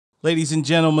Ladies and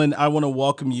gentlemen, I want to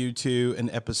welcome you to an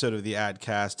episode of the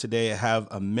AdCast. Today I have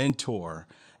a mentor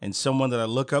and someone that I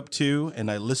look up to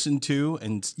and I listen to.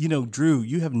 And, Drew,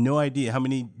 you have no idea how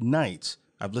many nights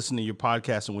I've listened to your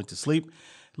podcast and went to sleep,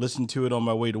 listened to it on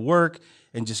my way to work,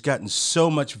 and just gotten so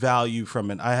much value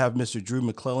from it. I have Mr. Drew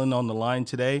McClellan on the line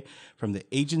today from the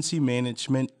Agency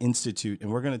Management Institute,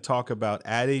 and we're going to talk about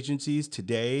ad agencies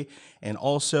today and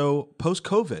also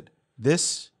post-COVID.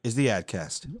 This is the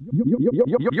AdCast.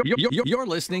 You're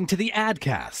listening to the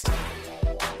AdCast.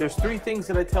 There's three things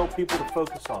that I tell people to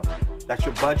focus on. That's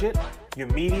your budget, your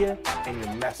media, and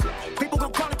your message. People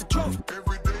gon' call it the truth.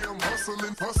 Every day I'm hustling.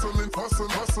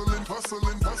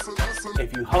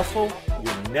 If you hustle,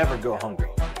 you'll never go hungry.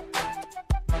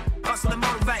 Hustle and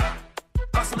motivate.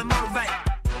 Hustle and motivate.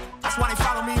 That's why they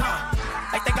follow me, huh?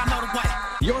 They think I know the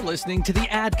way. You're listening to the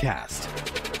AdCast.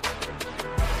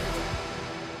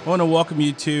 I want to welcome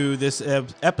you to this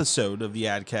episode of the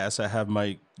AdCast. I have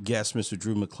my guest, Mr.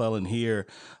 Drew McClellan, here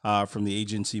from the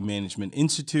Agency Management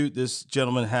Institute. This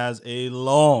gentleman has a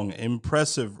long,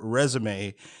 impressive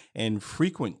resume and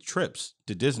frequent trips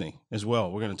to Disney as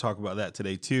well. We're going to talk about that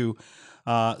today, too.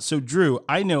 So, Drew,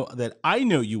 I know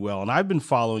you well, and I've been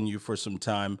following you for some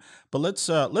time. But let's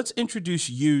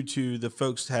introduce you to the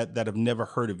folks that have never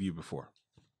heard of you before.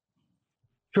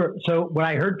 Sure. So what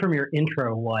I heard from your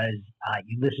intro was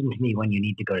you listen to me when you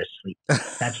need to go to sleep.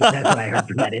 That's what I heard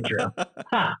from that intro.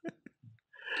 Ha.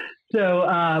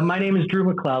 So my name is Drew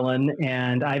McClellan,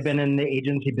 and I've been in the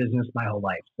agency business my whole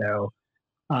life. So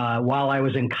while I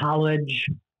was in college,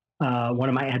 one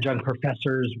of my adjunct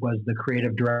professors was the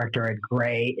creative director at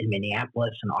Gray in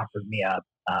Minneapolis and offered me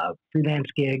a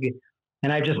freelance gig,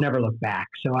 and I've just never looked back.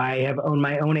 So I have owned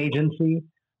my own agency.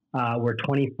 We're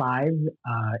 25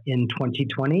 in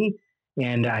 2020,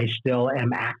 and I still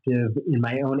am active in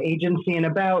my own agency. And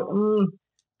about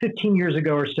 15 years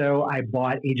ago or so, I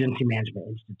bought Agency Management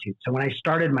Institute. So when I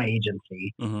started my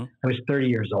agency, I was 30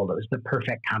 years old. It was the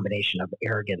perfect combination of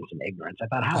arrogance and ignorance. I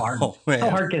thought, how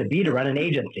hard can it be to run an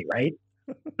agency, right?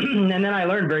 And then I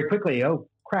learned very quickly, oh,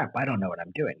 crap, I don't know what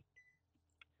I'm doing.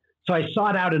 So I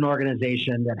sought out an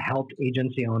organization that helped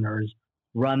agency owners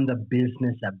run the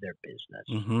business of their business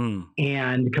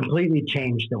and completely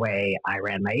changed the way I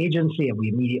ran my agency. And we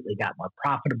immediately got more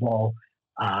profitable,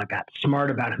 got smart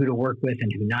about who to work with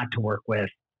and who not to work with.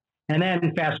 And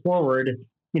then fast forward,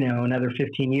 another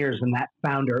 15 years, and the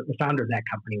founder of that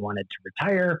company wanted to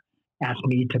retire, asked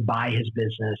me to buy his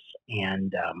business.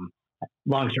 And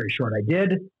long story short, I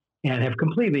did, and have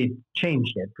completely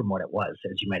changed it from what it was.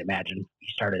 As you might imagine, we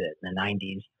started it in the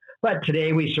 90s. But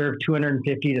today we serve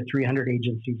 250 to 300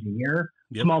 agencies a year,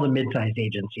 small to mid-sized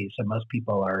agencies. So most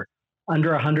people are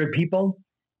under 100 people.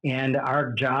 And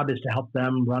our job is to help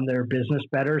them run their business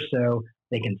better so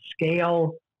they can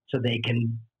scale, so they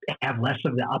can have less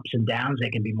of the ups and downs.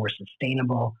 They can be more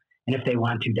sustainable. And if they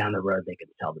want to down the road, they can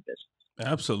sell the business.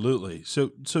 Absolutely. So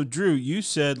Drew, you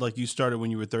said like you started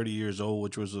when you were 30 years old,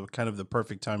 which was kind of the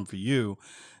perfect time for you.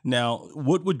 Now,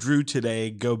 what would Drew today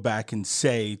go back and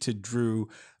say to Drew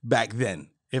back then?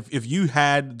 If you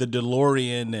had the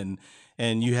DeLorean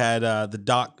and you had the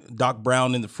Doc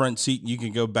Brown in the front seat, and you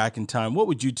can go back in time, what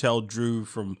would you tell Drew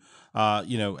from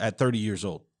at 30 years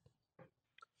old?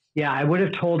 Yeah, I would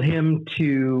have told him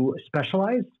to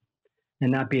specialize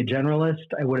and not be a generalist.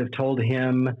 I would have told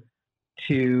him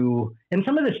and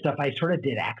some of this stuff I sort of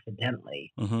did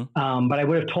accidentally, but I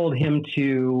would have told him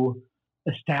to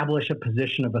establish a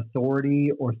position of authority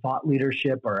or thought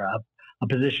leadership or a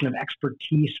position of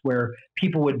expertise where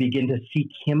people would begin to seek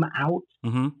him out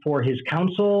for his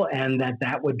counsel, and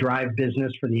that would drive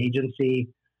business for the agency.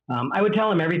 I would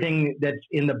tell him everything that's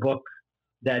in the book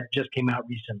that just came out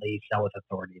recently, Sell with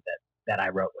Authority, that I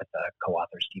wrote with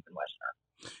co-author Stephen Westner.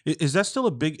 Is that still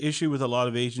a big issue with a lot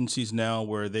of agencies now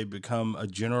where they become a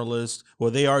generalist? Well,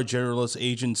 they are generalist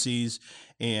agencies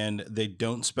and they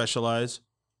don't specialize?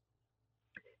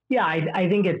 Yeah, I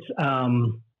think it's,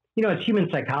 it's human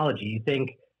psychology. You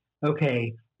think,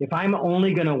 okay, if I'm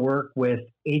only going to work with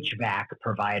HVAC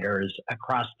providers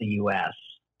across the U.S.,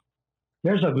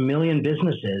 there's a million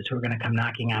businesses who are going to come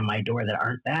knocking on my door that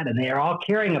aren't that, and they are all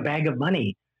carrying a bag of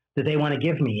money that they want to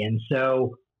give me. And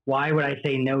so why would I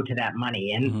say no to that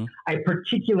money? And I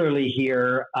particularly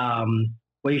hear, well,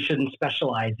 you shouldn't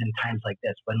specialize in times like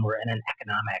this when we're in an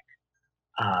economic,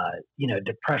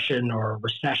 depression or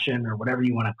recession or whatever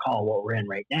you want to call what we're in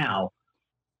right now,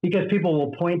 because people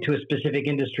will point to a specific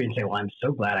industry and say, well, I'm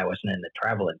so glad I wasn't in the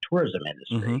travel and tourism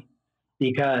industry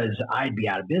because I'd be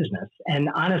out of business. And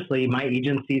honestly, my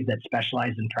agencies that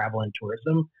specialize in travel and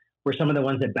tourism were some of the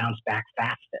ones that bounced back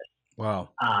fastest. Wow.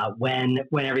 When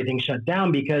everything shut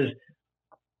down, because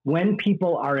when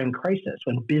people are in crisis,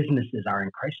 when businesses are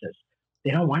in crisis,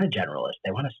 they don't want a generalist.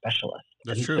 They want a specialist.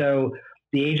 That's and true. So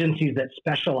the agencies that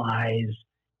specialize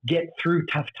get through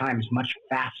tough times much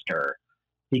faster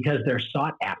because they're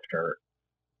sought after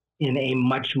in a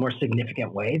much more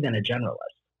significant way than a generalist.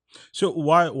 So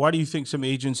why do you think some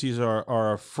agencies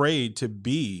are afraid to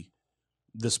be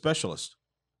the specialist?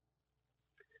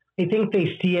 I think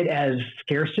they see it as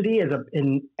scarcity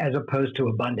as opposed to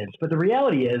abundance. But the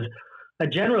reality is, a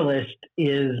generalist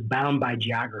is bound by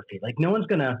geography. Like, no one's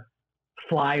going to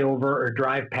fly over or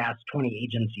drive past 20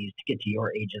 agencies to get to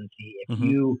your agency if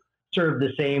you serve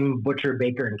the same butcher,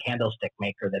 baker, and candlestick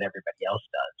maker that everybody else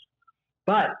does.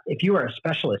 But if you are a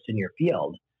specialist in your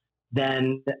field,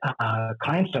 then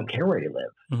clients don't care where you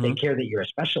live. They care that you're a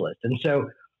specialist. And so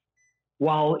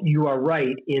while you are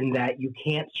right in that you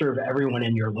can't serve everyone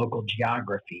in your local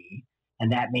geography,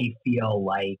 and that may feel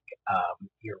like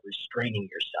you're restraining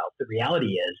yourself, the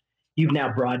reality is you've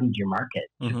now broadened your market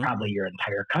to probably your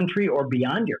entire country or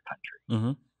beyond your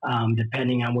country,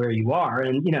 depending on where you are.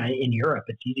 And, in Europe,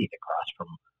 it's easy to cross from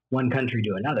one country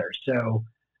to another. So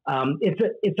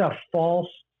it's a false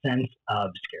sense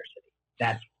of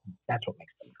scarcity. That's what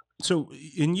makes them. So,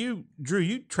 and you, Drew,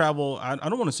 you travel, I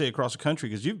don't want to say across the country,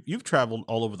 because you've traveled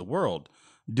all over the world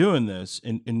doing this.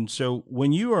 And so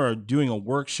when you are doing a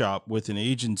workshop with an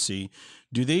agency,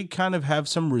 do they kind of have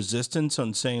some resistance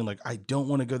on saying, like, I don't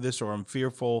want to go this, or I'm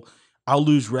fearful I'll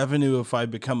lose revenue if I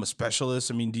become a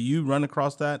specialist? I mean, do you run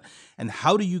across that? And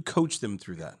how do you coach them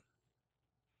through that?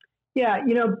 Yeah,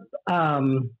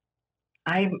 I'm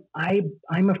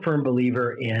a firm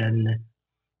believer in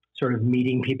sort of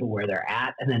meeting people where they're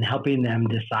at and then helping them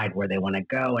decide where they want to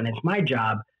go. And it's my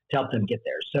job to help them get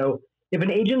there. So if an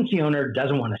agency owner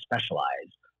doesn't want to specialize,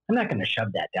 I'm not going to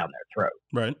shove that down their throat.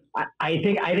 Right. I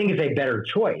think it's a better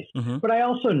choice, but I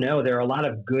also know there are a lot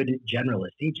of good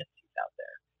generalist agencies out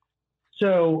there.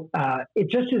 So it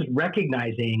just is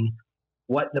recognizing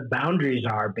what the boundaries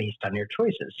are based on your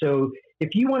choices. So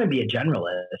if you want to be a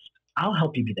generalist, I'll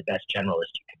help you be the best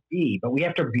generalist you can be, but we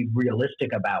have to be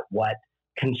realistic about what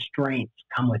constraints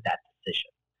come with that decision.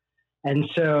 And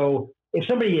so if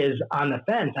somebody is on the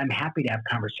fence, I'm happy to have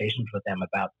conversations with them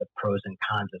about the pros and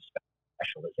cons of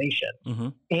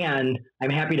specialization. And I'm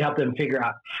happy to help them figure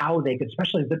out how they could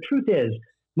specialize. The truth is,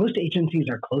 most agencies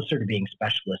are closer to being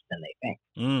specialists than they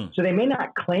think. So they may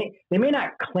not claim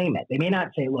it. They may not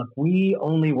say, look, we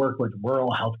only work with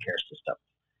rural healthcare systems.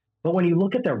 But when you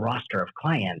look at their roster of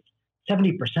clients,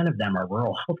 70% of them are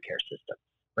rural healthcare systems,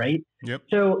 right? Yep.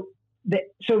 So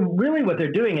really what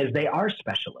they're doing is they are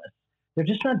specialists. They're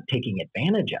just not taking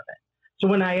advantage of it. So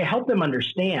when I help them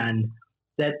understand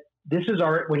that this is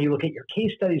when you look at your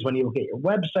case studies, when you look at your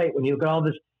website, when you look at all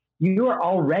this, you are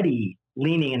already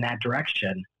leaning in that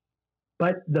direction.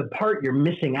 But the part you're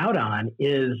missing out on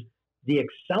is the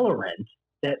accelerant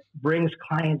that brings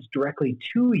clients directly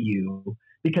to you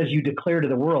because you declare to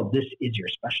the world, this is your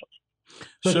specialty.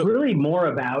 So it's really more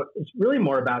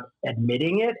about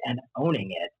admitting it and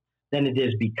owning it than it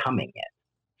is becoming it.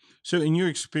 So in your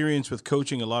experience with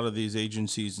coaching a lot of these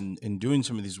agencies and doing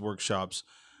some of these workshops,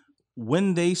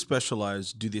 when they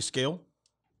specialize, do they scale?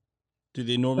 Do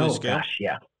they normally scale? Gosh,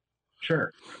 yeah,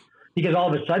 sure. Because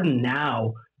all of a sudden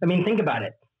now, I mean, think about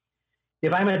it.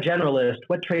 If I'm a generalist,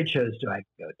 what trade shows do I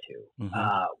go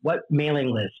to? What mailing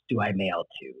list do I mail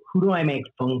to? Who do I make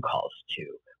phone calls to?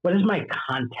 What does my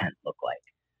content look like?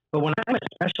 But when I'm a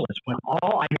specialist, when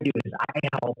all I do is I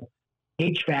help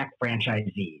HVAC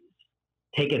franchisees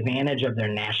take advantage of their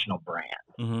national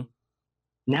brand.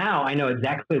 Now I know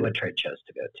exactly what trade shows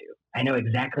to go to. I know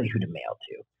exactly who to mail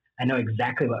to. I know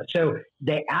exactly what. So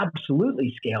they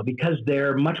absolutely scale because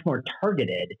they're much more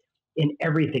targeted in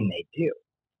everything they do.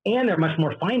 And they're much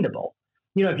more findable.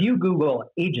 If you Google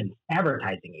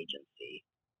advertising agency,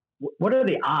 what are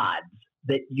the odds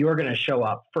that you're going to show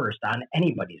up first on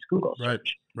anybody's Google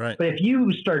search? Right. But if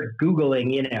you start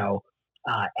Googling,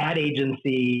 ad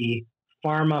agency,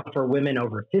 pharma for women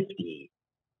over 50,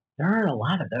 there aren't a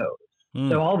lot of those.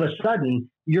 So all of a sudden,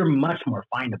 you're much more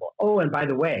findable. Oh, and by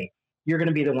the way, you're going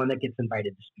to be the one that gets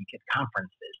invited to speak at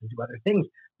conferences and do other things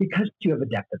because you have a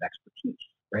depth of expertise,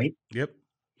 right? Yep.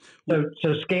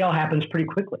 So scale happens pretty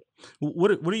quickly.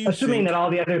 What do you assuming that all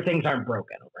the other things aren't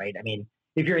broken, right? I mean,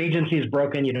 if your agency is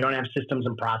broken, you don't have systems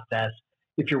and process.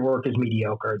 If your work is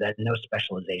mediocre, then no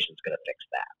specialization is going to fix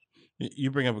that.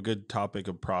 You bring up a good topic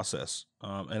of process,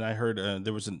 and I heard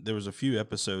there was a few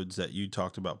episodes that you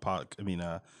talked about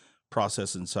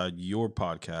process inside your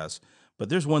podcast. But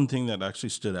there's one thing that actually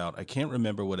stood out. I can't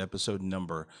remember what episode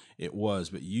number it was,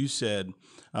 but you said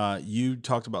you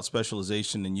talked about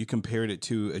specialization and you compared it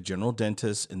to a general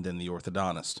dentist and then the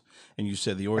orthodontist. And you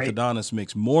said the orthodontist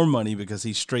makes more money because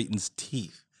he straightens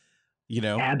teeth, you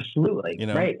know? Absolutely. You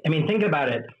know? Right. I mean, think about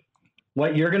it.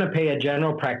 What you're going to pay a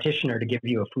general practitioner to give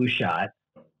you a flu shot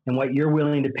and what you're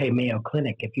willing to pay Mayo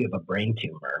Clinic if you have a brain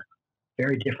tumor,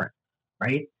 very different,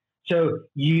 right? So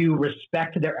you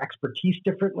respect their expertise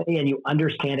differently and you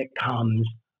understand it comes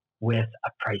with a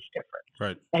price difference.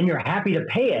 Right. And you're happy to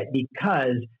pay it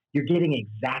because you're getting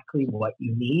exactly what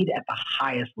you need at the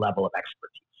highest level of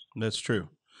expertise. That's true.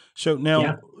 So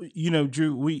now, you know,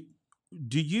 Drew,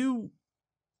 do you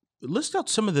list out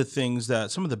some of the things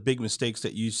some of the big mistakes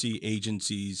that you see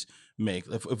agencies make?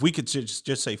 If we could just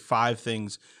say 5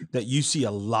 things that you see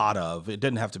a lot of, it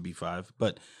doesn't have to be 5,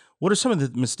 but what are some of the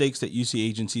mistakes that you see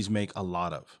agencies make a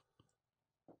lot of?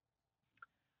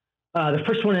 The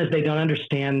first one is they don't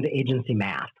understand agency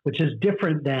math, which is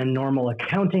different than normal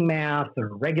accounting math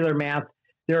or regular math.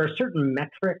 There are certain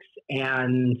metrics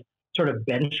and sort of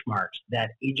benchmarks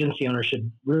that agency owners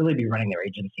should really be running their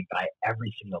agency by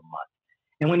every single month.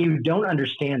 And when you don't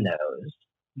understand those,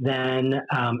 then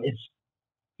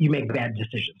you make bad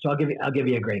decisions. So I'll give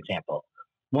you a great example.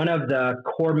 One of the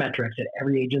core metrics that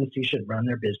every agency should run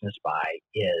their business by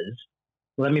is,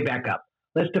 let me back up.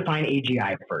 Let's define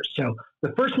AGI first. So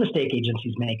the first mistake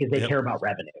agencies make is they care about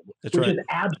revenue, which is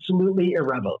absolutely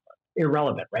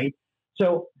irrelevant, right?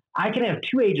 So I can have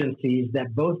 2 agencies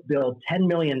that both bill $10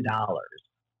 million.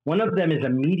 One of them is a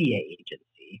media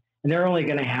agency, and they're only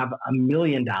going to have $1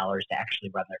 million to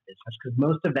actually run their business because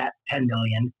most of that $10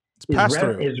 million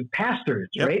is pass-throughs,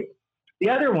 right? The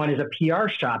other one is a PR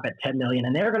shop at $10 million,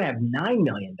 and they're going to have $9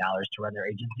 million to run their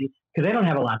agency because they don't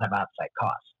have a lot of outside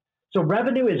costs. So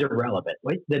revenue is irrelevant.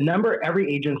 Right? The number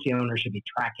every agency owner should be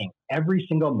tracking every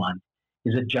single month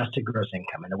is adjusted gross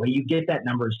income. And the way you get that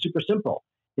number is super simple.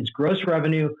 It's gross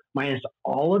revenue minus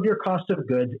all of your cost of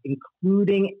goods,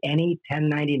 including any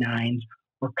 1099s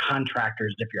or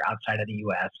contractors if you're outside of the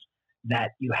U.S.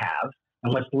 that you have.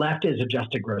 And what's left is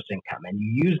adjusted gross income. And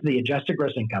you use the adjusted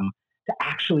gross income to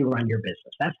actually run your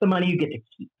business. That's the money you get to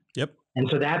keep. Yep. And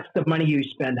so that's the money you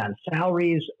spend on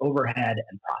salaries, overhead,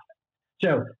 and profit.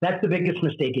 So that's the biggest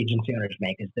mistake agency owners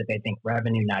make is that they think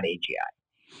revenue, not AGI.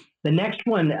 The next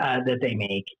one that they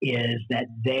make is that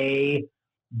they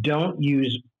don't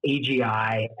use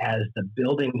AGI as the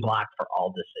building block for all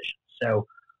decisions. So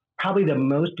probably the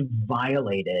most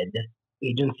violated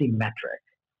agency metric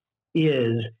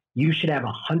is you should have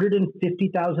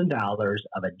 $150,000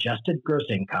 of adjusted gross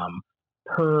income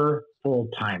per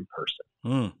full-time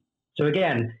person. So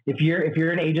again, if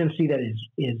you're an agency that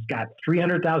is got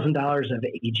 $300,000 of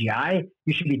AGI,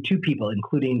 you should be 2 people,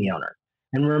 including the owner.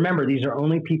 And remember, these are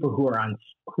only people who are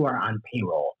on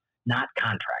payroll, not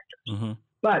contractors.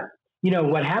 But you know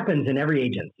what happens in every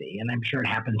agency, and I'm sure it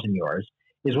happens in yours,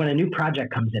 is when a new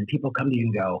project comes in, people come to you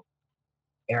and go,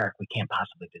 "Eric, we can't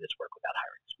possibly do this work without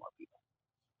hiring some more people."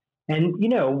 And you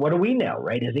know, what do we know,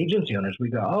 right? As agency owners, we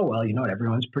go, "Oh well, you know what?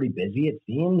 Everyone's pretty busy, it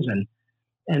seems, and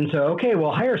so okay,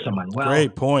 we'll hire someone." Well,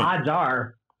 great point. Odds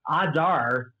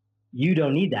are you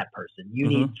don't need that person. You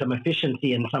need some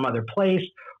efficiency in some other place,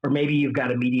 or maybe you've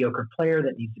got a mediocre player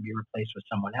that needs to be replaced with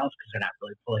someone else because they're not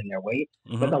really pulling their weight.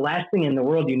 But the last thing in the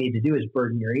world you need to do is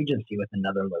burden your agency with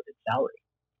another loaded salary.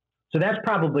 So that's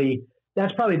probably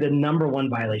the number one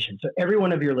violation. So every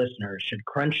one of your listeners should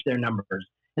crunch their numbers.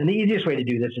 And the easiest way to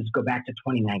do this is go back to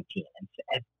 2019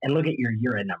 and look at your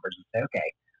year-end numbers and say,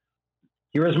 okay,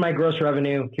 here is my gross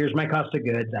revenue. Here's my cost of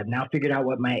goods. I've now figured out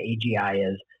what my AGI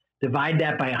is. Divide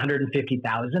that by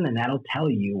 150,000, and that'll tell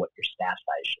you what your staff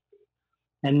size should be.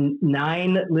 And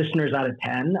 9 listeners out of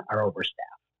 10 are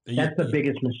overstaffed. That's the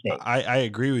biggest mistake. I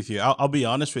agree with you. I'll be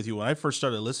honest with you. When I first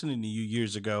started listening to you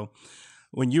years ago,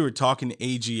 when you were talking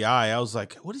AGI, I was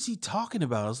like, what is he talking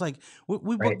about? I was like,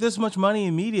 we booked this much money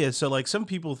in media. So like some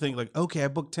people think like, okay, I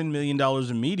booked $10 million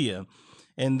in media.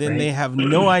 And then they have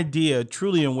no idea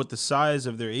truly on what the size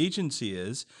of their agency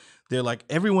is. They're like,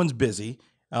 everyone's busy.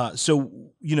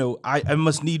 So, you know, I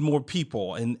must need more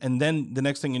people. And then the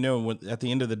next thing you know, at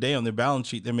the end of the day on their balance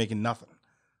sheet, they're making nothing.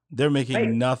 They're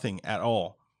making nothing at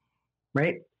all.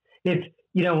 Right. It's,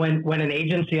 you know, when an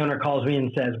agency owner calls me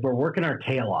and says, we're working our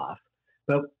tail off,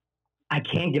 but I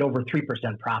can't get over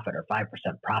 3% profit or 5%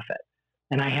 profit.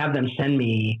 And I have them send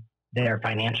me their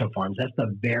financial forms. That's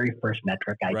the very first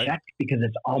metric I check because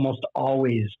it's almost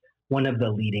always one of the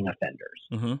leading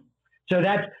offenders. So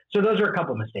those are a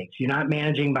couple mistakes. You're not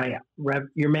managing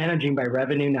you're managing by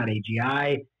revenue, not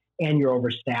AGI, and you're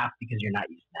overstaffed because you're not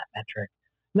using that metric.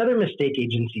 Another mistake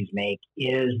agencies make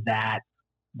is that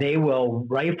they will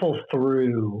rifle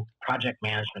through project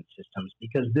management systems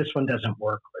because this one doesn't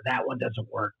work or that one doesn't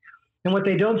work. And what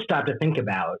they don't stop to think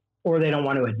about, or they don't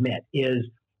want to admit, is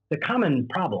the common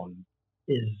problem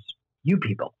is you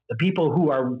people, the people who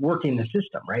are working the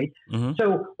system, right? Mm-hmm.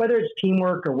 So whether it's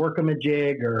teamwork or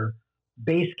Workamajig or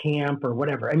Basecamp or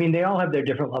whatever, I mean, they all have their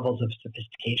different levels of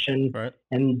sophistication, Right.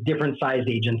 and different sized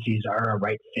agencies are a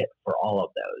right fit for all of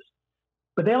those.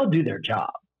 But they all do their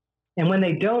job. And when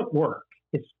they don't work,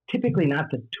 it's typically not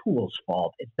the tool's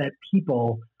fault. It's that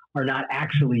people are not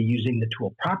actually using the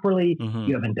tool properly. Mm-hmm.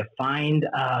 You haven't defined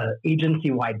an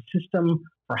agency-wide system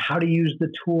for how to use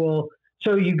the tool.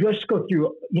 So you just go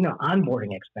through,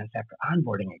 onboarding expense after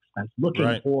onboarding expense, looking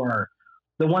Right. for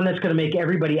the one that's going to make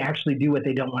everybody actually do what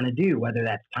they don't want to do, whether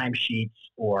that's timesheets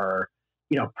or,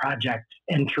 project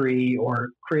entry or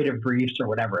creative briefs or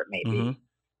whatever it may Mm-hmm. be.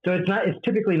 So it's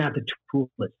typically not the tool,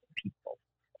 it's the people.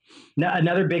 Now,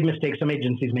 another big mistake some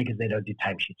agencies make is they don't do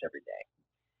timesheets every day.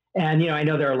 And, I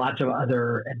know there are lots of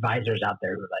other advisors out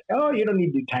there who are like, oh, you don't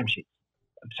need to do timesheets.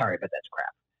 I'm sorry, but that's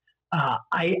crap.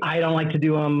 I don't like to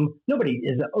do them. Nobody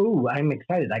is, I'm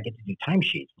excited I get to do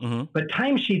timesheets. Mm-hmm. But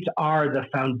timesheets are the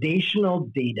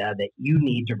foundational data that you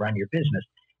need to run your business.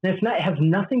 And it has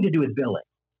nothing to do with billing.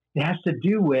 It has to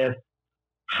do with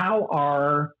how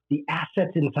are the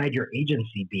assets inside your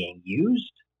agency being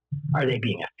used? Are they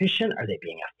being efficient? Are they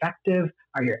being effective?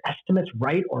 Are your estimates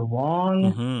right or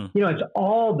wrong? Mm-hmm. It's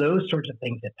all those sorts of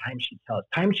things that timesheets tell us.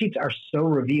 Timesheets are so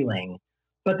revealing,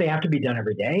 but they have to be done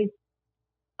every day.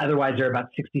 Otherwise, they're about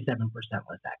 67%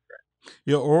 less accurate.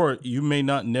 Yeah, or you may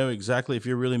not know exactly if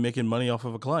you're really making money off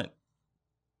of a client.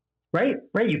 Right.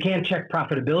 You can't check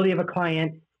profitability of a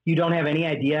client. You don't have any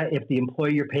idea if the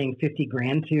employee you're paying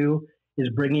 $50,000 to is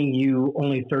bringing you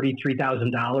only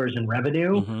 $33,000 in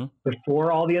revenue Mm-hmm.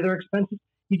 before all the other expenses.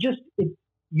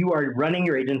 You are running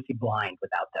your agency blind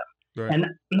without them. Right.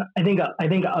 And I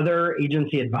think other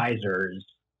agency advisors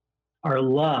are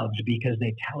loved because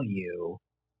they tell you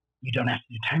don't have to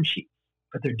do timesheets,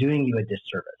 but they're doing you a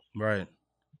disservice. Right.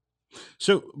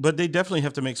 So, but they definitely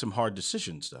have to make some hard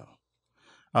decisions,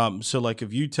 though. So, like,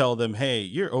 if you tell them, "Hey,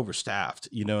 you're overstaffed,"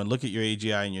 and look at your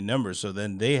AGI and your numbers, so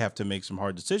then they have to make some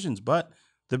hard decisions, but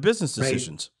they're business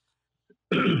decisions.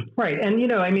 Right.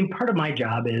 And part of my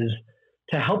job is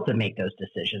to help them make those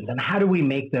decisions. And how do we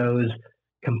make those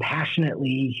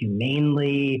compassionately,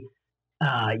 humanely?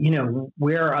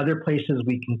 Where are other places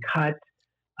we can cut?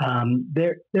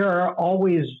 There are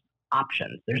always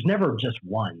options. There's never just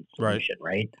one solution,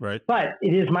 right? Right. But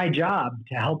it is my job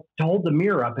to hold the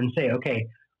mirror up and say, okay,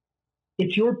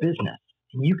 it's your business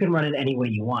and you can run it any way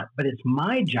you want, but it's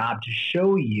my job to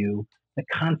show you the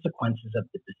consequences of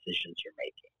the decisions you're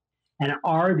making. And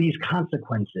are these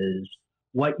consequences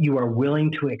what you are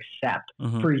willing to accept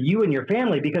Mm-hmm. for you and your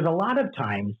family? Because a lot of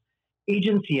times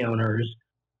agency owners,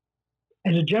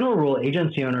 as a general rule,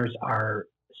 agency owners are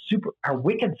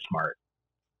wicked smart,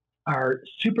 are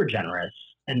super generous,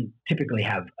 and typically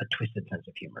have a twisted sense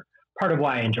of humor. Part of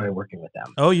why I enjoy working with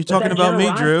them. Oh, you're talking about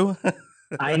me, Drew.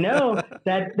 I know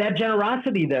that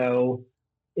generosity, though,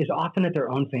 is often at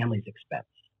their own family's expense.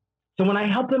 So when I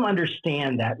help them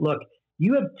understand that, look,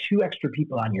 you have 2 extra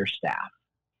people on your staff.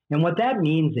 And what that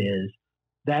means is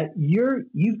that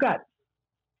you've got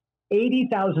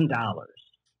 $80,000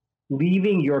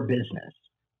 leaving your business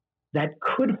that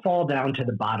could fall down to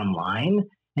the bottom line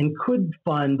and could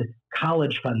fund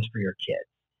college funds for your kids.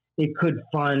 It could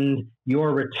fund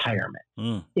your retirement.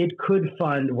 Mm. It could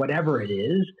fund whatever it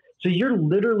is. So you're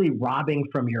literally robbing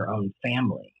from your own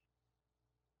family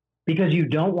because you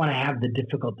don't want to have the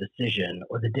difficult decision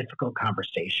or the difficult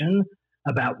conversation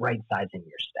about right-sizing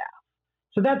your staff.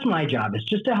 So that's my job, is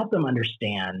just to help them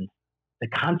understand the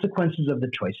consequences of the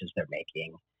choices they're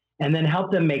making and then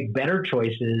help them make better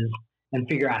choices and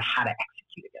figure out how to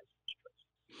execute against those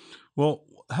choices. Well,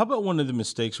 how about one of the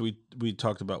mistakes we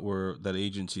talked about that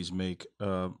agencies make,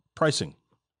 pricing?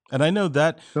 And I know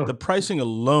that the pricing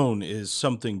alone is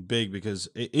something big because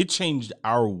it changed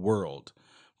our world.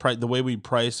 The way we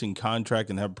price and contract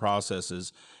and have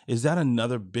processes. Is that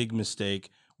another big mistake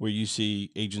where you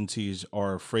see agencies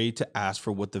are afraid to ask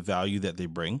for what the value that they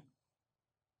bring?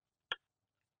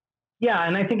 Yeah,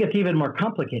 and I think it's even more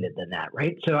complicated than that,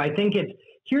 right? So I think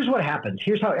here's what happens.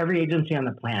 Here's how every agency on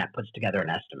the planet puts together an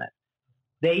estimate.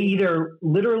 They either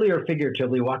literally or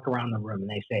figuratively walk around the room and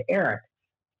they say, Eric,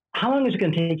 how long is it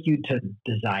going to take you to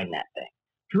design that thing?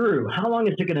 Drew, how long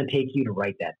is it going to take you to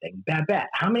write that thing? Babette,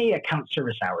 how many account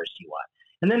service hours do you want?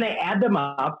 And then they add them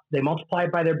up, they multiply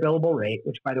it by their billable rate,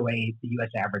 which, by the way, the U.S.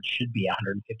 average should be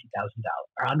 $150,000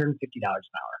 or $150 an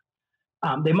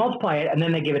hour. They multiply it, and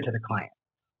then they give it to the client.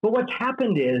 But what's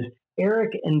happened is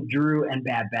Eric and Drew and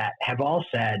Babette have all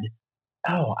said,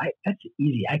 oh, that's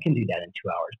easy. I can do that in 2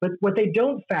 hours. But what they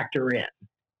don't factor in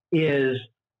is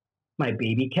my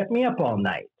baby kept me up all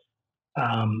night.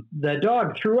 The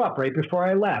dog threw up right before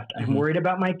I left. I'm worried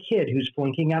about my kid who's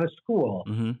flunking out of school.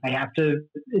 I have to,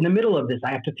 in the middle of this,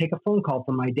 I have to take a phone call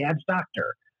from my dad's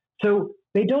doctor. So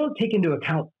they don't take into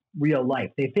account real life.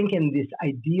 They think in this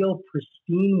ideal,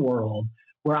 pristine world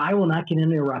where I will not get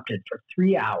interrupted for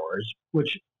 3 hours,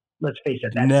 which, let's face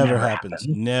it, that never happens.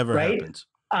 Never right? happens.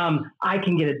 I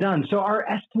can get it done. So our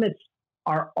estimates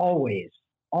are always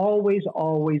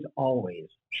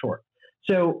short.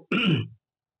 So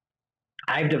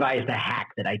I've devised a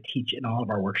hack that I teach in all of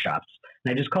our workshops,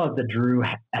 and I just call it the Drew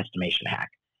estimation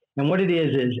hack. And what it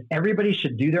is everybody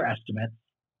should do their estimates,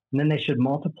 and then they should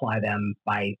multiply them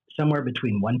by somewhere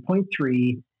between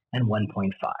 1.3 and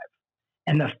 1.5.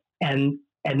 And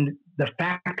the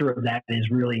factor of that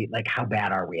is really like, how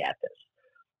bad are we at this?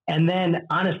 And then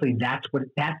honestly, that's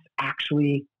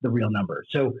actually the real number.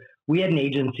 So we had an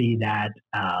agency that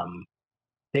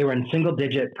they were in single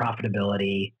digit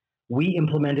profitability. We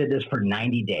implemented this for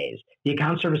 90 days. The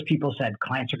account service people said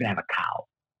clients are going to have a cow.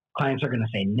 Clients are going to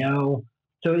say no.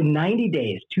 So in 90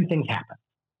 days, two things happened.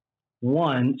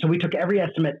 One, so we took every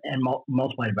estimate and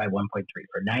multiplied it by 1.3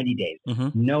 for 90 days,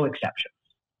 no exceptions.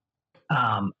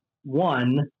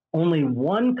 One, only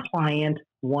one client,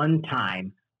 one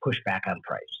time pushed back on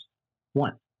price.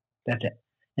 One, that's it.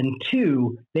 And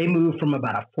two, they moved from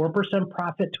about a 4%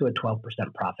 profit to a 12%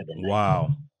 profit in 90 days.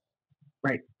 Wow.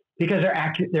 Right. Because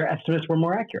their estimates were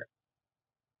more accurate.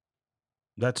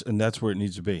 That's where it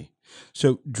needs to be.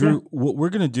 So, Drew, what we're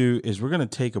going to do is we're going to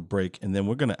take a break, and then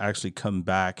we're going to actually come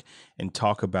back and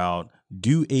talk about,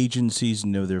 do agencies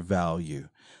know their value?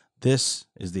 This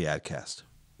is the AdCast.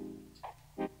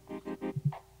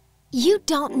 You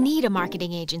don't need a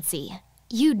marketing agency.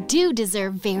 You do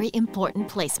deserve very important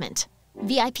placement.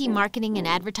 VIP Marketing and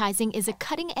Advertising is a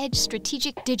cutting-edge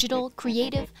strategic digital,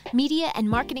 creative, media, and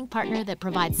marketing partner that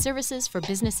provides services for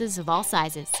businesses of all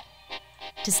sizes.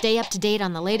 To stay up to date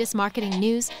on the latest marketing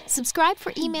news, subscribe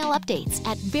for email updates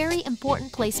at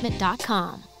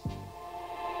veryimportantplacement.com.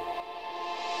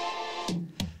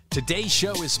 Today's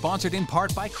show is sponsored in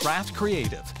part by Craft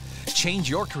Creative. Change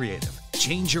your creative,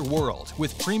 change your world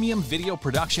with premium video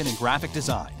production and graphic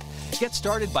design. Get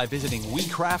started by visiting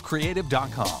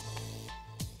wecraftcreative.com.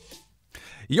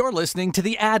 You're listening to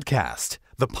the AdCast,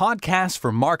 the podcast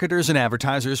for marketers and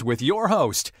advertisers with your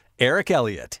host, Eric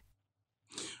Elliott.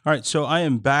 All right, so I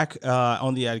am back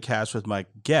on the AdCast with my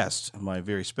guest, my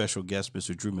very special guest,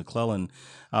 Mr. Drew McClellan,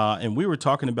 and we were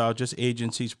talking about just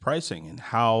agencies' pricing and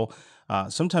how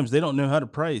sometimes they don't know how to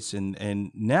price.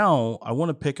 And now I want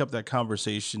to pick up that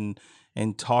conversation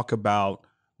and talk about,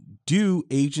 do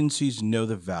agencies know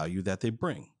the value that they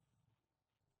bring?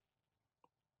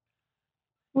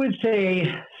 I would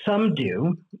say some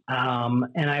do,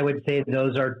 and I would say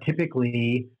those are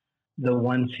typically the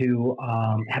ones who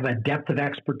have a depth of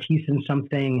expertise in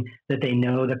something that they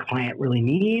know the client really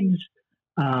needs.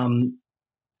 But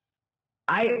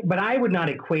I would not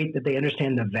equate that they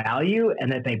understand the value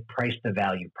and that they price the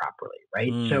value properly,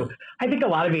 right? So I think a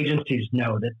lot of agencies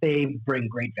know that they bring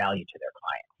great value to their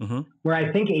clients. Where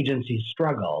I think agencies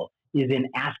struggle is in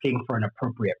asking for an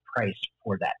appropriate price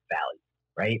for that value,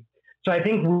 right? So I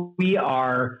think we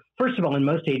are, first of all, in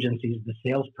most agencies, the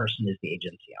salesperson is the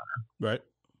agency owner. Right.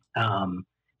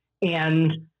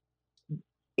 And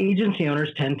agency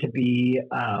owners tend to be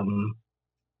a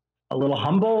little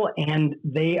humble, and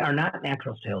they are not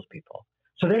natural salespeople.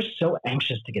 So they're so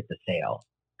anxious to get the sale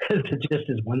because it just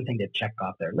is one thing to check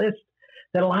off their list,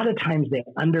 that a lot of times they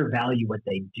undervalue what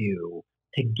they do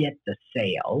to get the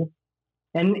sale.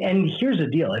 And here's the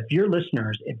deal. If your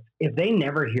listeners, if they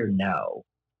never hear no,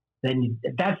 then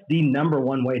that's the number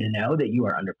one way to know that you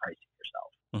are underpricing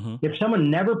yourself. If someone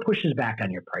never pushes back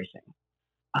on your pricing,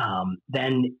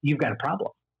 then you've got a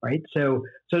problem, right? So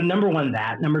number one,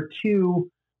 that. Number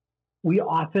two, we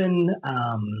often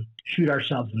shoot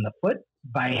ourselves in the foot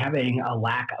by having a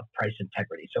lack of price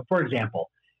integrity. So for example,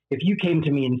 if you came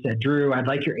to me and said, Drew, I'd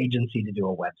like your agency to do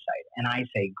a website. And I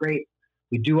say, great,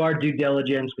 we do our due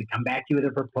diligence. We come back to you with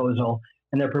a proposal,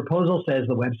 and the proposal says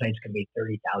the website's going to be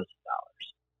 $30,000.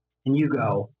 And you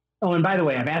go, oh, and by the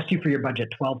way, I've asked you for your budget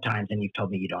 12 times and you've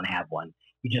told me you don't have one.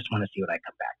 You just want to see what I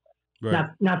come back with. Right.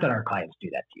 Not that our clients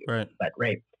do that to you, right? But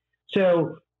right.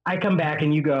 So I come back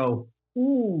and you go,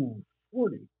 ooh,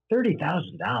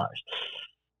 $30,000.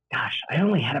 Gosh, I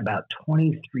only had about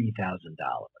 $23,000.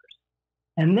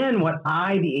 And then what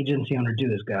I, the agency owner,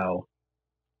 do is go,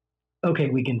 okay,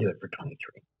 we can do it for 23.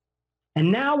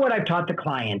 And now what I've taught the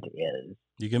client is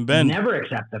You can bend. never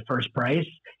accept the first price.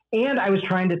 And I was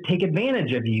trying to take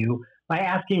advantage of you by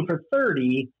asking for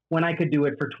 30 when I could do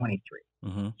it for 23.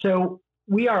 Mm-hmm. So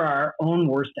we are our own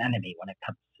worst enemy when it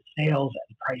comes to sales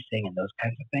and pricing and those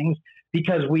kinds of things,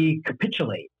 because we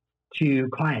capitulate to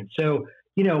clients. So,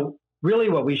 really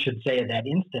what we should say in that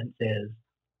instance is,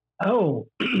 oh,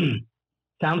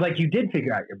 sounds like you did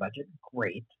figure out your budget.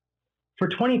 Great. For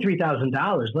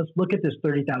 $23,000, let's look at this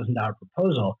 $30,000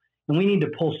 proposal, and we need to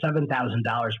pull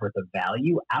 $7,000 worth of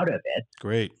value out of it.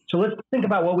 Great. So let's think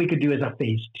about what we could do as a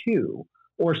phase 2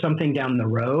 or something down the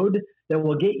road that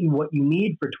will get you what you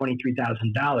need for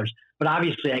 $23,000. But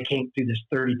obviously, I can't do this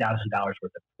 $30,000 worth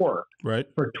of work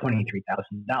for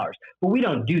 $23,000. But we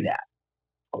don't do that.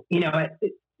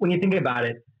 When you think about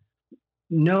it,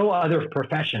 no other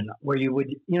profession where you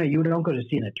don't go to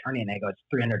see an attorney and they go, it's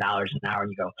 $300 an hour,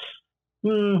 and you go,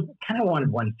 kind of wanted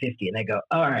 $150, and they go,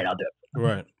 all right, I'll do it.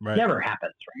 Right. Never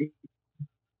happens, right?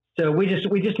 So we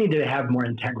just need to have more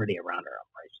integrity around our own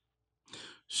price.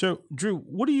 So, Drew,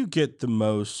 what do you get the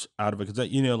most out of it? Because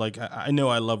I know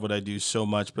I love what I do so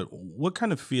much, but what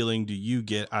kind of feeling do you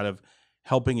get out of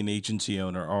helping an agency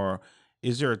owner? Or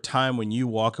is there a time when you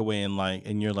walk away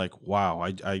and you're like, wow,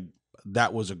 I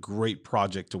that was a great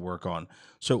project to work on?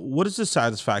 So, what is the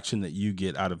satisfaction that you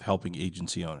get out of helping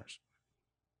agency owners?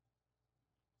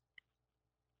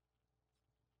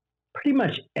 Pretty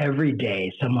much every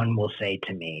day, someone will say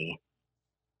to me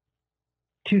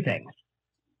 2 things.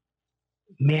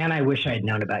 Man, I wish I had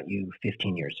known about you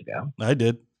 15 years ago. I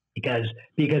did. Because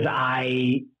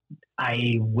I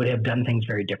would have done things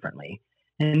very differently.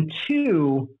 And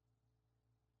 2,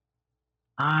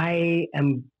 I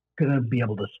am going to be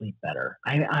able to sleep better.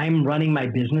 I'm running my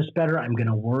business better. I'm going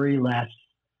to worry less.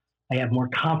 I have more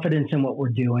confidence in what we're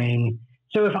doing.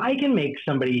 So if I can make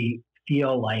somebody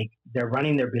feel like they're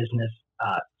running their business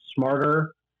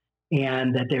smarter,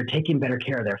 and that they're taking better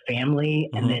care of their family,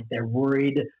 and that they're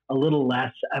worried a little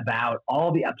less about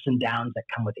all the ups and downs that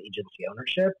come with agency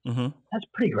ownership, that's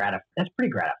pretty gratifying.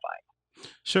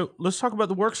 So let's talk about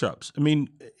the workshops. I mean,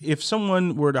 if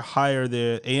someone were to hire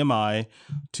the AMI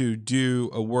to do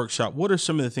a workshop, what are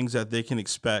some of the things that they can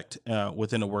expect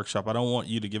within a workshop? I don't want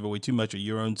you to give away too much of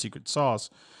your own secret sauce,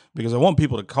 because I want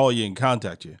people to call you and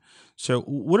contact you. So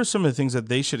what are some of the things that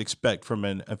they should expect from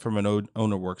an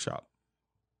owner workshop?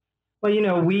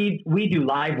 Well, we do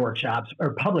live workshops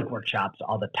or public workshops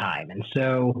all the time. And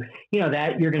so,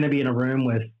 that you're going to be in a room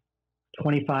with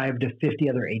 25 to 50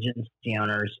 other agency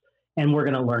owners, and we're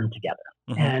going to learn together.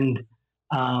 And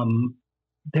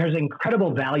there's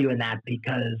incredible value in that,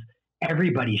 because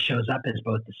everybody shows up as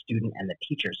both the student and the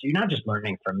teacher. So you're not just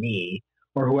learning from me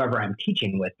or whoever I'm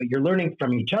teaching with, but you're learning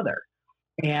from each other.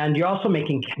 And you're also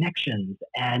making connections,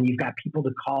 and you've got people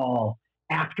to call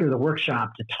after the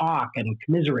workshop to talk and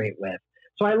commiserate with.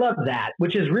 So I love that,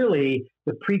 which is really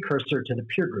the precursor to the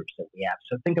peer groups that we have.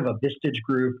 So think of a Vistage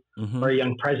group or a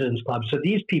Young Presidents Club. So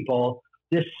these people,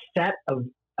 this set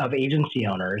of agency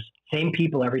owners, same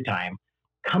people every time,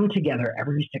 come together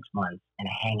every 6 months and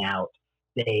hang out.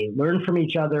 They learn from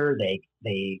each other.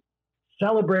 They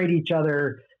celebrate each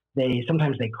other.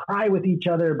 Sometimes they cry with each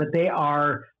other, but they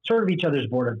are sort of each other's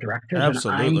board of directors.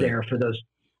 Absolutely. And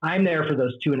I'm there for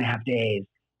those 2.5 days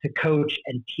to coach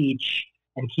and teach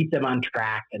and keep them on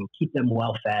track and keep them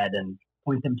well fed and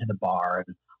point them to the bar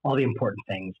and all the important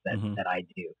things that I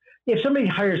do. If somebody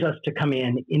hires us to come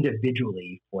in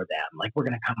individually for them, like we're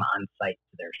going to come on site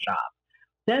to their shop,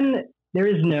 then there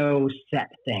is no set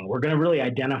thing. We're going to really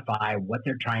identify what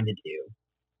they're trying to do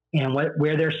and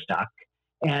where they're stuck.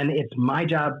 And it's my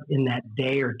job in that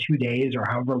day or 2 days or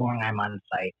however long I'm on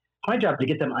site, my job to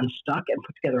get them unstuck and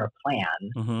put together a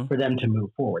plan for them to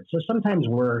move forward. So sometimes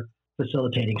we're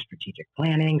facilitating strategic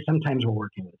planning. Sometimes we're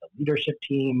working with a leadership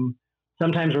team.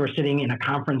 Sometimes we're sitting in a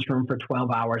conference room for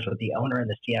 12 hours with the owner and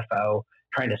the CFO,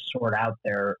 trying to sort out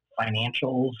their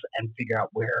financials and figure out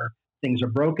where things are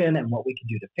broken and what we can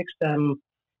do to fix them.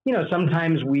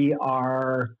 Sometimes we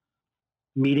are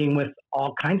meeting with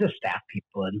all kinds of staff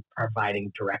people and providing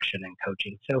direction and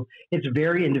coaching. So it's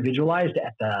very individualized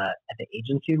at the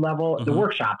agency level. The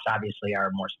workshops obviously are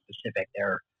more specific.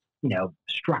 They're,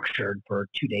 structured for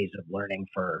 2 days of learning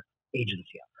for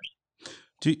agency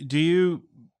owners.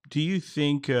 Do you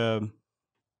think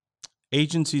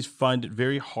agencies find it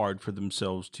very hard for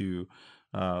themselves to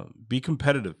be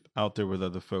competitive out there with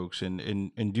other folks,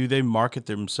 and do they market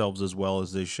themselves as well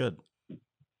as they should?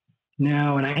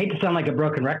 No, and I hate to sound like a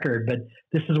broken record, but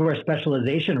this is where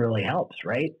specialization really helps,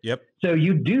 right? Yep. So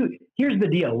here's the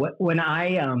deal. When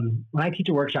I teach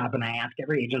a workshop and I ask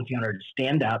every agency owner to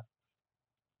stand up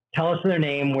tell us their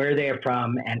name, where they're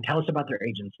from, and tell us about their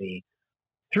agency,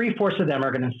 3/4 of them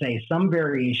are going to say some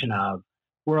variation of,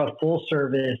 we're a full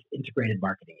service integrated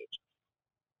marketing agent.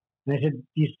 And I said,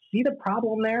 do you see the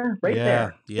problem there? Right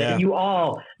there. Yeah. That you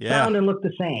all sound and look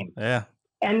the same. Yeah.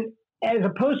 And as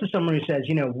opposed to someone who says,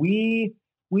 we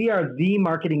are the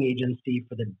marketing agency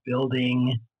for the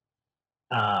building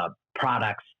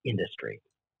products industry.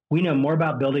 We know more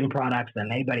about building products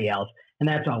than anybody else, and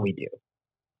that's all we do.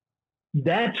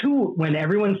 That's who, when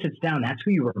everyone sits down, that's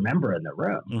who you remember in the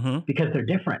room because they're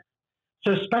different.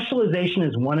 So specialization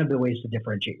is one of the ways to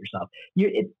differentiate yourself.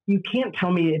 You can't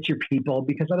tell me it's your people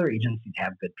because other agencies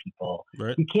have good people.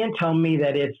 Right. You can't tell me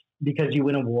that it's because you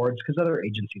win awards because other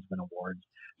agencies win awards.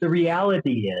 The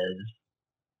reality is,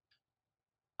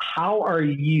 how are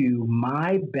you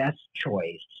my best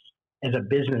choice as a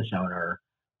business owner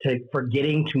for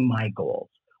getting to my goals?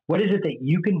 What is it that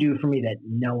you can do for me that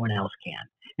no one else can?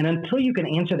 And until you can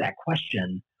answer that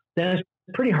question, then it's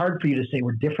pretty hard for you to say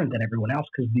we're different than everyone else,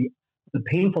 because the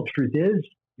painful truth is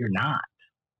you're not.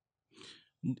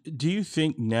 Do you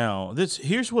think now,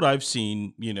 here's what I've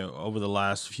seen, over the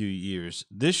last few years.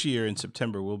 This year in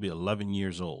September, we'll be 11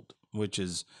 years old, which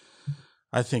is,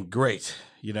 I think, great.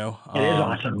 It is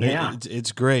awesome. Yeah.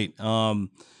 It's great.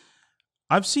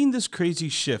 I've seen this crazy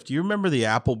shift. You remember the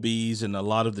Applebee's and a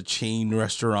lot of the chain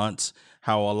restaurants,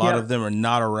 how a lot of them are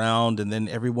not around, and then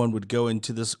everyone would go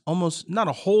into this almost not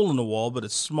a hole in the wall, but a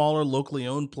smaller locally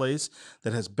owned place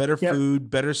that has better food,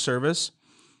 better service.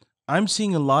 I'm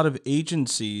seeing a lot of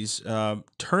agencies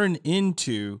turn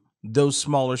into those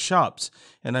smaller shops,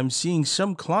 and I'm seeing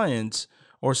some clients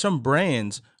or some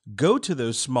brands go to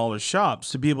those smaller shops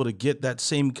to be able to get that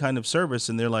same kind of service,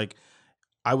 and they're like,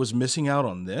 I was missing out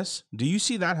on this. Do you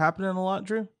see that happening a lot,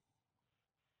 Drew?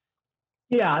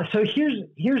 Yeah. So here's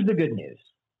the good news.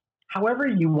 However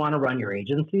you want to run your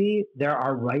agency, there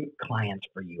are right clients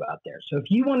for you out there. So if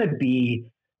you want to be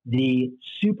the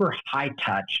super high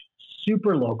touch,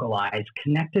 super localized,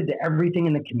 connected to everything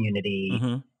in the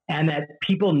community, and that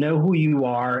people know who you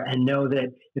are and know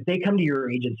that if they come to your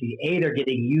agency, A, they're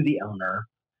getting you, the owner,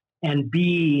 and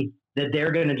B, that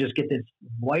they're going to just get this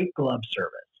white glove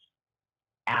service.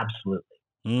 Absolutely.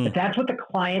 If that's what the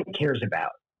client cares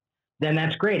about, then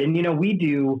that's great. And, we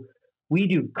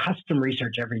do custom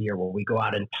research every year where we go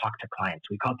out and talk to clients.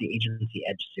 We call it the Agency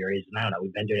Edge series. And I don't know,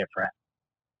 we've been doing it for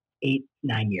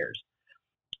 8-9 years.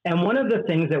 And one of the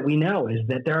things that we know is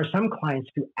that there are some clients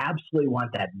who absolutely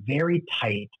want that very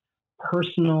tight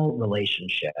personal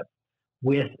relationship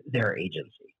with their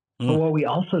agency. But what we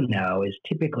also know is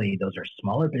typically those are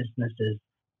smaller businesses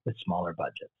with smaller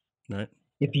budgets. Right.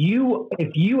 If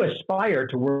you aspire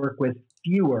to work with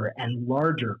fewer and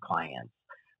larger clients,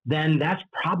 then that's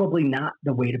probably not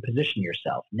the way to position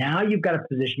yourself. Now you've got to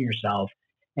position yourself,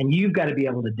 and you've got to be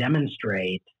able to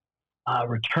demonstrate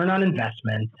return on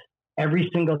investment every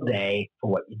single day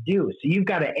for what you do. So you've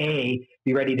got to, A,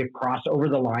 be ready to cross over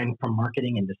the line from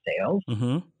marketing into sales.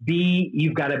 B,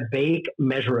 you've got to bake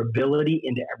measurability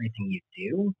into everything you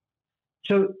do.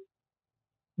 So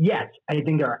yes, I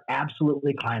think there are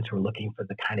absolutely clients who are looking for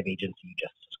the kind of agency you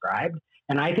just described.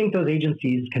 And I think those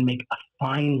agencies can make a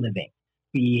fine living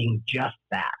being just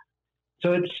that.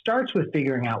 So it starts with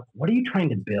figuring out, what are you trying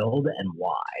to build and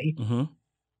why?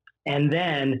 And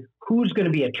then who's going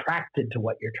to be attracted to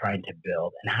what you're trying to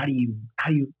build, and how do you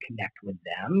connect with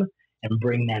them and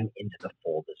bring them into the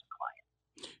fold as a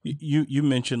client? You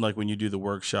mentioned, like, when you do the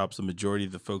workshops, the majority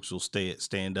of the folks will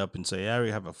stand up and say,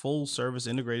 we have a full service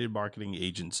integrated marketing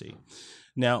agency.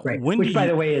 Now, which by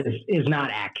the way is not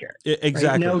accurate.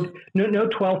 Exactly. Right? No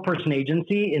 12-person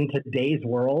agency in today's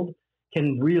world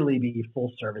can really be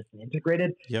full service and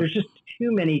integrated. There's just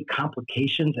too many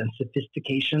complications and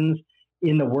sophistications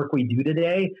in the work we do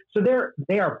today. So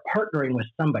they are partnering with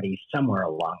somebody somewhere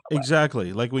along the way.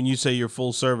 Exactly. Like when you say you're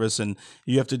full service and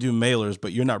you have to do mailers,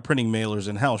 but you're not printing mailers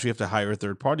in-house, you have to hire a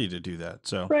third party to do that.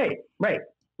 So Right.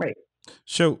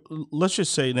 So let's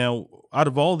just say now, out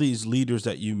of all these leaders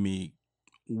that you meet,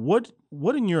 what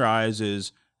in your eyes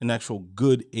is an actual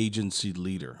good agency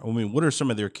leader? I mean, what are some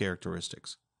of their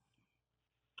characteristics?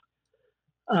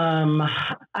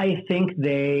 I think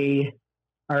they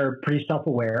are pretty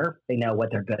self-aware. They know what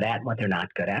they're good at and what they're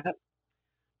not good at.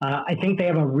 I think they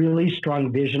have a really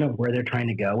strong vision of where they're trying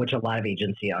to go, which a lot of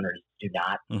agency owners do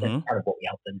not. That's part of what we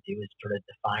help them do, is sort of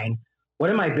define, what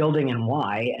am I building and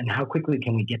why, and how quickly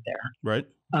can we get there? Right.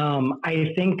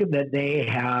 I think that they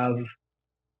have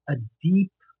a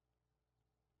deep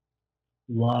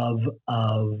love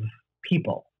of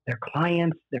people, their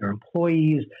clients, their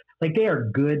employees. Like, they are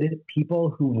good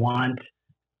people who want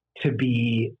to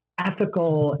be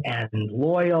ethical and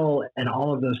loyal and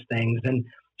all of those things. And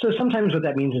so sometimes what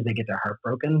that means is they get their heart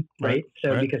broken, right?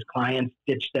 So because clients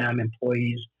ditch them,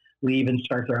 employees leave and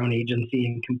start their own agency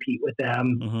and compete with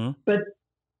them. But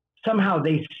somehow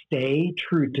they stay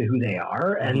true to who they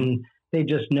are, and they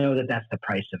just know that that's the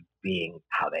price of being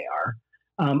how they are.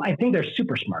 I think they're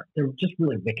super smart. They're just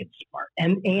really wicked smart,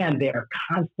 and they are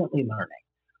constantly learning.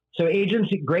 So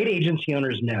great agency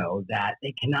owners know that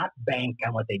they cannot bank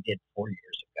on what they did 4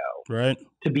 years ago,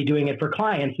 to be doing it for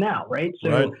clients now, right?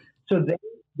 So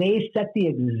they set the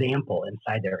example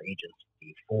inside their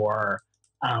agency for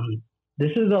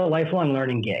this is a lifelong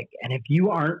learning gig, and if you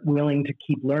aren't willing to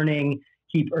keep learning,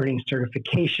 keep earning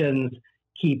certifications,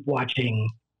 keep watching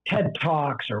TED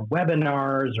Talks or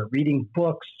webinars or reading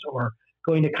books or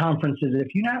going to conferences,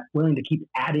 if you're not willing to keep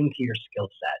adding to your skill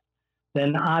set,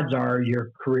 then odds are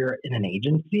your career in an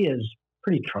agency is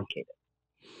pretty truncated.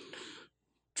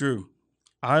 Drew,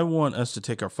 I want us to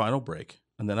take our final break,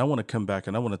 and then I want to come back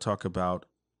and I want to talk about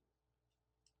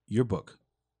your book,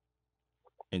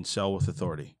 And Sell with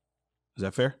Authority. Is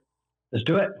that fair? Let's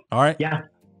do it. All right. Yeah.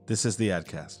 This is the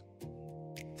AdCast.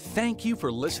 Thank you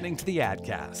for listening to the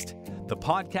AdCast, the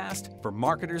podcast for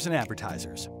marketers and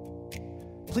advertisers.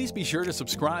 Please be sure to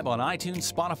subscribe on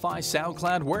iTunes, Spotify,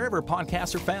 SoundCloud, wherever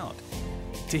podcasts are found.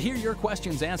 To hear your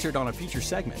questions answered on a future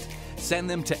segment, send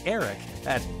them to Eric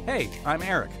at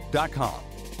heyi'meric.com.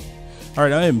 All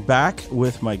right, I am back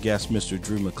with my guest, Mr.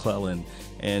 Drew McClellan.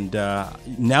 And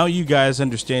now you guys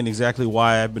understand exactly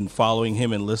why I've been following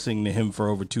him and listening to him for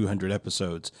over 200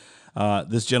 episodes.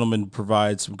 This gentleman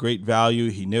provides some great value.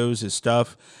 He knows his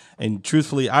stuff. And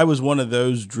truthfully, I was one of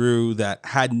those, Drew, that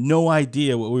had no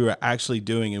idea what we were actually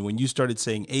doing. And when you started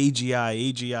saying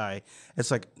AGI,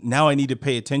 it's like, now I need to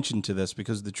pay attention to this,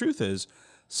 because the truth is,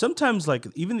 sometimes like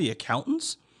even the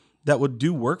accountants that would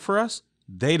do work for us,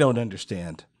 they don't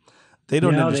understand. They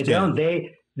don't understand. They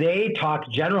don't. They talk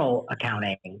general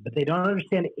accounting, but they don't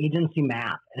understand agency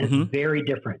math. And it's very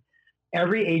different.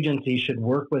 Every agency should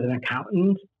work with an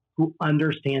accountant who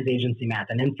understands agency math.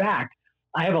 And in fact,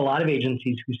 I have a lot of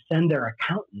agencies who send their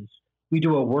accountants. We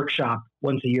do a workshop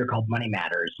once a year called Money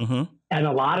Matters. And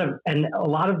a lot of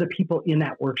the people in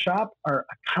that workshop are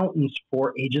accountants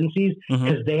for agencies,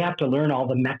 because they have to learn all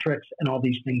the metrics and all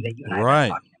these things that you and I are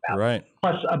talking about.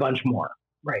 Plus a bunch more.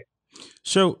 Right.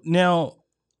 So now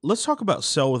let's talk about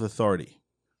Sell with Authority.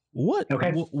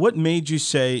 What made you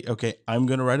say, okay, I'm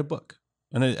going to write a book?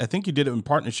 And I think you did it in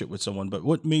partnership with someone, but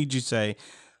what made you say,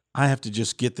 I have to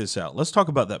just get this out? Let's talk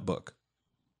about that book.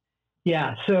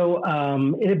 Yeah. So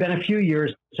it had been a few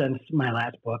years since my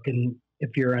last book. And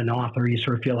if you're an author, you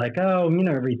sort of feel like,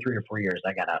 every 3 or 4 years,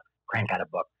 I got to crank out a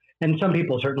book. And some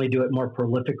people certainly do it more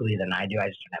prolifically than I do. I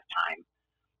just don't have time.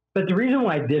 But the reason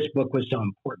why this book was so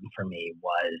important for me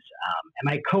was, and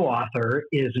my co-author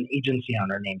is an agency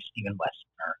owner named Stephen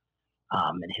Westner,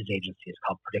 and his agency is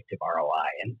called Predictive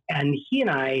ROI. And he and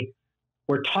I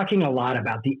were talking a lot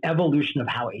about the evolution of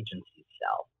how agencies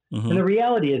sell. And the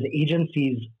reality is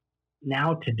agencies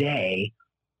now today,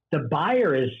 the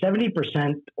buyer is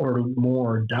 70% or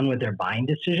more done with their buying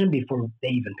decision before they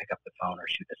even pick up the phone or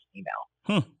shoot us an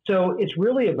email. So it's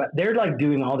really about, they're like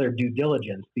doing all their due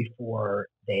diligence before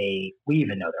we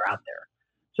even know they're out there.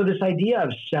 So this idea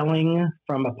of selling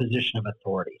from a position of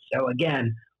authority. So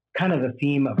again, kind of the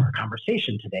theme of our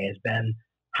conversation today has been,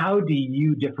 how do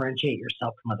you differentiate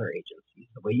yourself from other agencies?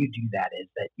 The way you do that is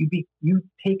that you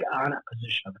take on a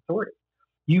position of authority.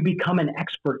 You become an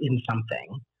expert in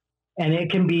something, and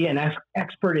it can be an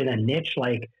expert in a niche,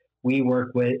 like we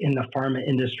work with in the pharma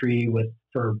industry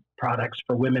for products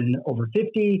for women over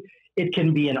 50. It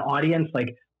can be an audience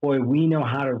like, boy, we know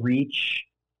how to reach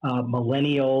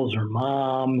millennials or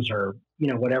moms or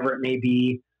whatever it may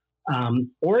be,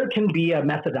 or it can be a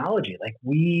methodology like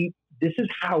this is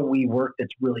how we work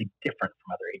that's really different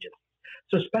from other agencies.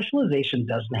 So specialization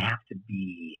doesn't have to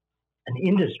be an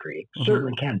industry. It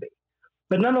certainly can be.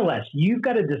 But nonetheless, you've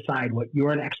got to decide what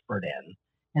you're an expert in.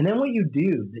 And then what you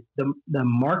do, the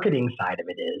marketing side of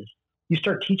it is you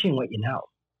start teaching what you know.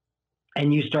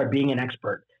 And you start being an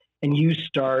expert. And you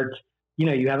start,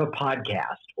 you have a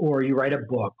podcast, or you write a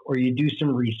book, or you do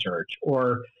some research,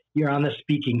 or you're on the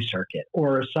speaking circuit,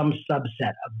 or some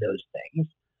subset of those things.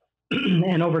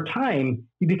 And over time,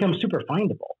 you become super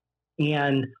findable.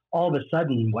 And all of a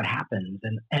sudden, what happens,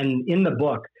 and in the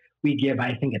book, we give,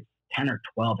 I think it's 10 or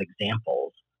 12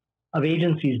 examples of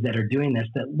agencies that are doing this,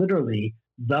 that literally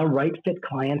the right fit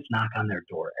clients knock on their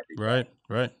door every day.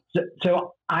 Right.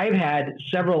 So I've had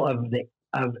several of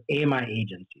AMI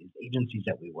agencies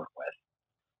that we work with,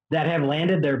 that have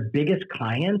landed their biggest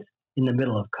client in the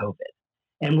middle of COVID.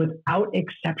 And without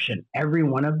exception, every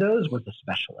one of those was a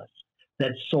specialist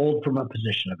that sold from a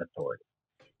position of authority.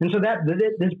 And so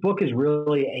this book is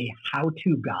really a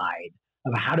how-to guide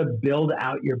of how to build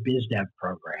out your biz dev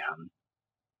program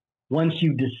once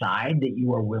you decide that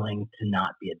you are willing to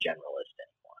not be a generalist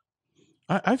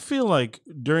anymore. I feel like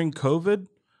during COVID,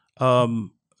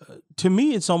 to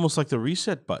me, it's almost like the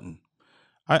reset button.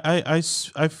 I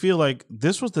feel like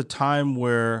this was the time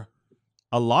where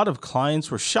a lot of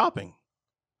clients were shopping.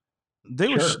 They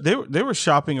were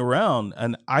shopping around,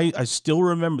 and I still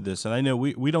remember this. And I know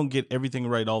we don't get everything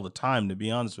right all the time, to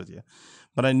be honest with you.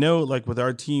 But I know, like with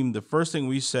our team, the first thing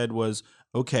we said was,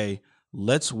 okay,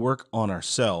 let's work on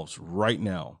ourselves right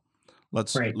now.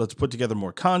 Let's put together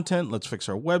more content. Let's fix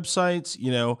our websites.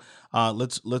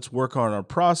 Let's work on our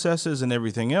processes and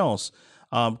everything else.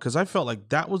 Because I felt like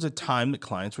that was a time that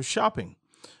clients were shopping.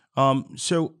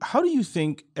 So how do you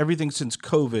think everything since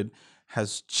COVID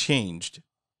has changed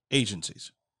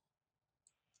agencies?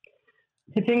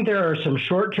 I think there are some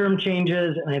short-term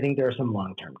changes, and I think there are some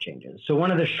long-term changes. So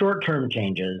one of the short-term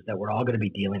changes that we're all going to be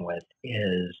dealing with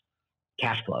is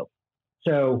cash flow.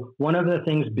 So one of the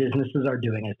things businesses are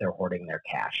doing is they're hoarding their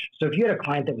cash. So if you had a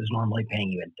client that was normally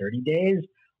paying you in 30 days,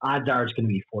 odds are it's going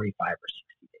to be 45 or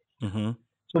 60 days. Mm-hmm.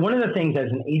 So one of the things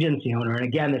as an agency owner, and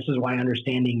again, this is why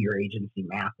understanding your agency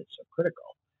math is so critical.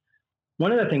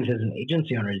 One of the things as an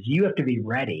agency owner is you have to be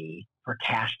ready for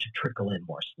cash to trickle in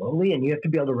more slowly, and you have to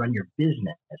be able to run your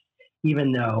business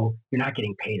even though you're not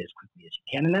getting paid as quickly as you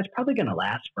can. And that's probably going to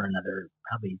last for another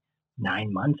probably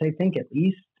 9 months, I think, at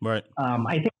least. Right.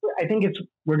 I think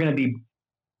we're going to be,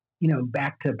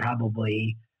 back to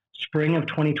probably spring of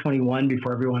 2021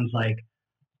 before everyone's like,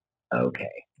 okay,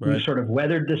 we've sort of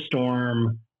weathered the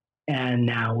storm, and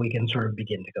now we can sort of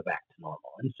begin to go back to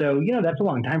normal. And so, that's a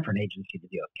long time for an agency to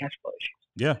deal with cash flow issues.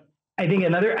 Yeah. I think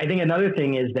another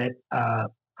thing is that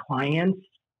clients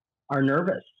are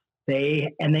nervous.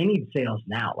 They need sales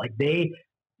now. Like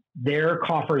their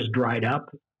coffers dried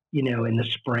up, in the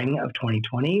spring of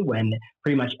 2020 when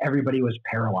pretty much everybody was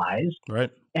paralyzed. Right.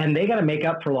 And they got to make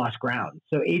up for lost ground.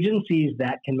 So agencies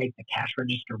that can make the cash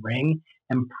register ring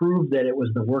and prove that it was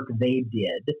the work they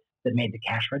did that made the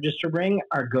cash register ring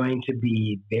are going to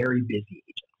be very busy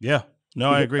agents. Yeah.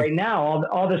 No, because I agree. Right now,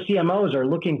 all the CMOs are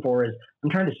looking for is, I'm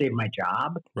trying to save my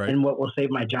job. Right. And what will save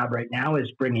my job right now is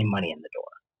bringing money in the door.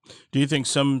 Do you think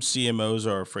some CMOs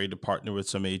are afraid to partner with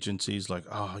some agencies? Like,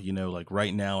 like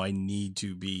right now I need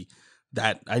to be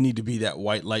that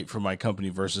white light for my company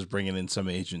versus bringing in some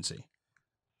agency.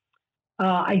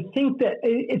 I think that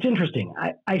it's interesting.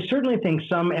 I certainly think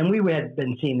some, and we had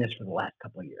been seeing this for the last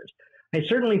couple of years. I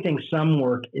certainly think some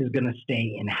work is going to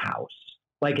stay in-house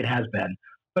like it has been.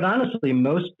 But honestly,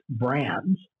 most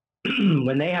brands,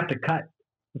 when they have to cut,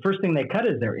 the first thing they cut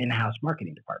is their in-house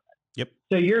marketing department. Yep.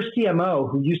 So your CMO,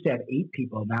 who used to have 8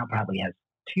 people, now probably has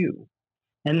 2.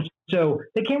 And so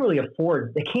they can't really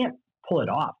they can't pull it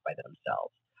off by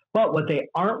themselves. But what they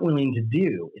aren't willing to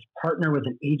do is partner with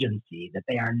an agency that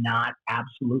they are not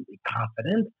absolutely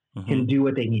confident can do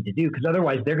what they need to do, because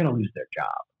otherwise they're going to lose their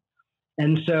job.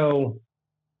 And so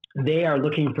they are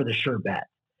looking for the sure bet.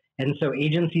 And so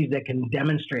agencies that can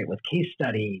demonstrate with case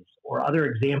studies or other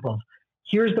examples,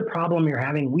 here's the problem you're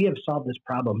having. We have solved this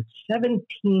problem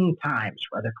 17 times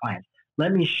for other clients.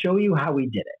 Let me show you how we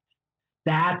did it.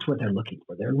 That's what they're looking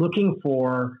for. They're looking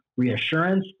for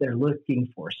reassurance. They're looking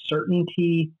for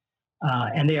certainty.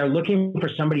 And they are looking for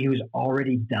somebody who's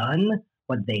already done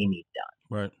what they need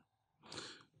done. Right.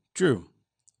 Drew,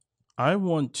 I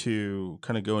want to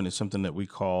kind of go into something that we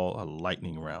call a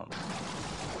lightning round.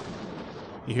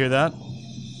 You hear that?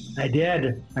 I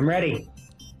did. I'm ready.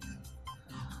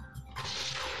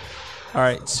 All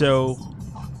right. So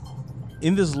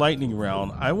in this lightning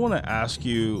round, I want to ask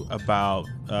you about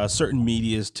certain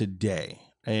medias today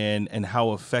and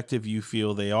how effective you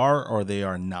feel they are or they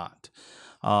are not.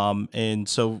 And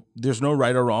so there's no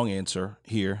right or wrong answer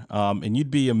here. And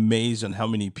you'd be amazed on how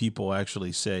many people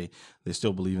actually say they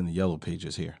still believe in the yellow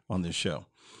pages here on this show.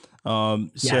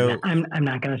 I'm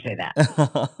not going to say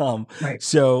that. Right.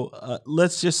 So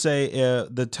let's just say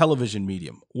the television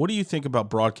medium. What do you think about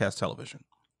broadcast television?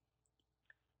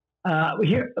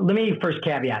 Here, let me first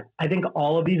caveat. I think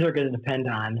all of these are going to depend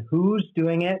on who's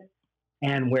doing it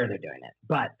and where they're doing it.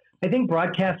 But I think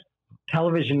broadcast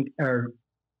television or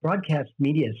broadcast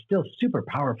media is still super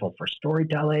powerful for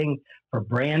storytelling, for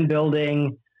brand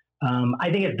building.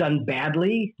 I think it's done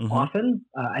badly often.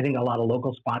 I think a lot of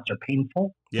local spots are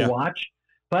painful to watch.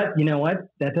 But you know what?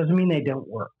 That doesn't mean they don't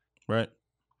work. Right.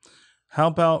 How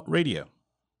about radio?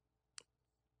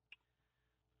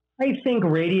 I think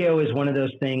radio is one of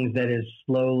those things that is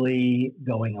slowly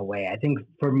going away. I think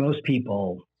for most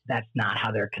people, that's not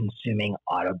how they're consuming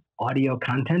audio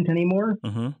content anymore.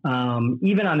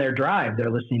 Even on their drive,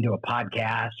 they're listening to a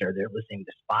podcast or they're listening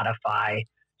to Spotify.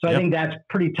 So I think that's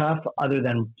pretty tough other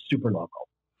than super local.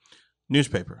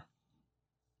 Newspaper.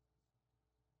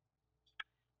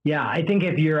 Yeah, I think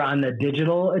if you're on the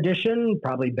digital edition,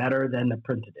 probably better than the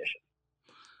print edition.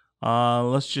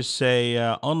 Let's just say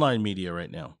online media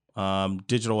right now.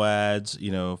 Digital ads,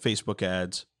 Facebook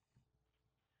ads.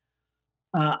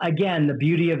 Again, the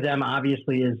beauty of them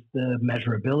obviously is the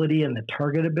measurability and the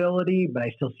targetability, but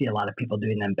I still see a lot of people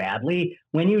doing them badly.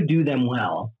 When you do them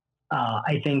well,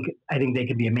 I think they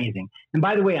could be amazing. And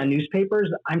by the way, on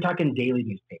newspapers, I'm talking daily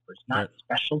newspapers, not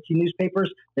specialty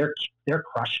newspapers. They're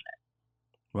crushing it.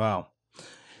 Wow.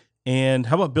 And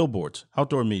how about billboards,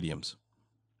 outdoor mediums?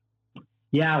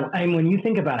 Yeah, I mean, when you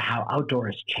think about how outdoor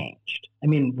has changed, I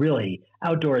mean, really,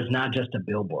 outdoor is not just a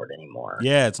billboard anymore.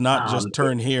 Yeah, it's not just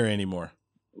turn here anymore.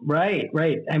 Right.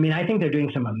 I mean, I think they're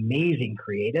doing some amazing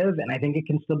creative, and I think it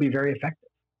can still be very effective.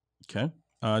 Okay.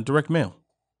 Direct mail.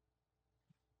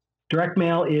 Direct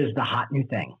mail is the hot new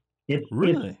thing.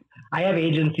 I have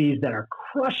agencies that are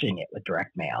crushing it with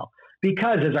direct mail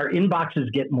because as our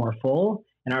inboxes get more full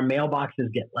and our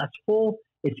mailboxes get less full,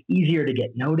 it's easier to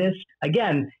get noticed.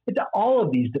 Again, all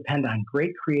of these depend on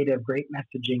great creative, great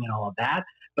messaging, and all of that.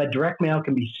 But direct mail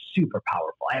can be super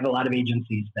powerful. I have a lot of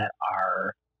agencies that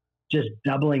are just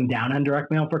doubling down on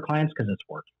direct mail for clients because it's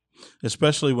working.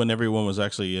 Especially when everyone was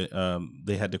actually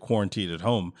they had to quarantine at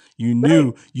home. You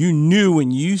knew when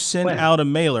you sent out a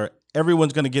mailer,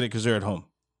 everyone's going to get it because they're at home.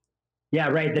 Yeah,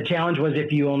 right. The challenge was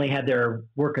if you only had their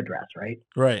work address, right?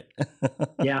 Right.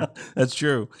 Yeah, that's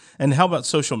true. And how about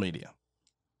social media?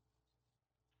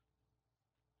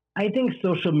 I think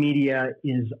social media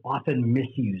is often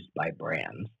misused by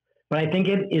brands, but I think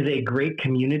it is a great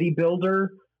community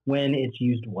builder when it's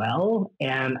used well.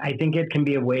 And I think it can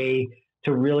be a way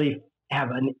to really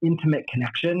have an intimate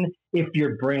connection if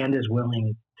your brand is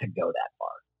willing to go that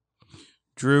far.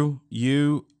 Drew,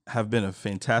 you have been a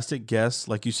fantastic guest.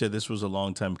 Like you said, this was a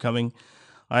long time coming.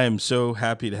 I am so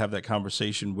happy to have that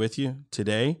conversation with you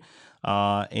today.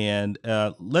 And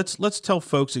let's tell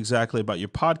folks exactly about your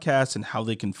podcast and how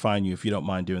they can find you, if you don't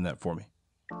mind doing that for me.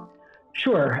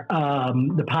 Sure.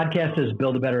 The podcast is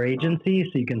Build a Better Agency,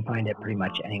 so you can find it pretty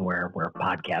much anywhere where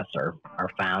podcasts are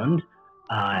found.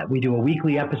 We do a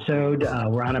weekly episode.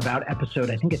 We're on about episode,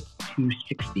 I think it's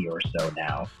 260 or so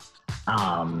now.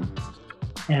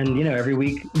 And, every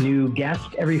week, new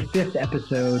guest. Every fifth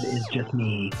episode is just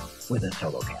me with a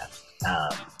solo cast.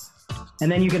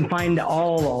 And then you can find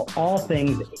all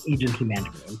things Agency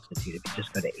Management Institute. If you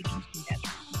just go to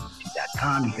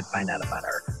agencymanagementinstitute.com, you can find out about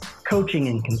our coaching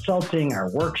and consulting,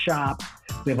 our workshops.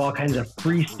 We have all kinds of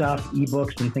free stuff,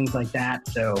 ebooks and things like that.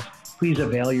 So please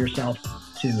avail yourself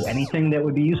to anything that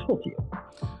would be useful to you.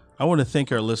 I want to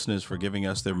thank our listeners for giving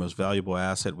us their most valuable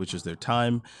asset, which is their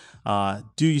time.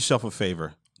 Do yourself a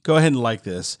favor. Go ahead and like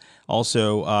this.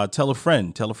 Also, tell a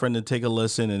friend to take a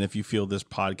listen. And if you feel this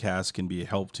podcast can be a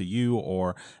help to you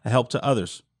or a help to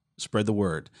others, spread the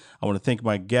word. I want to thank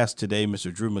my guest today,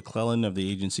 Mr. Drew McClellan of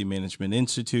the Agency Management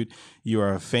Institute. You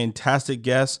are a fantastic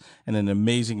guest and an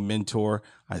amazing mentor.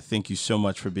 I thank you so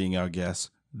much for being our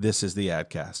guest. This is the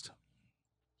AdCast.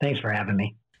 Thanks for having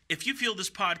me. If you feel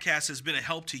this podcast has been a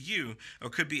help to you or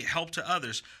could be a help to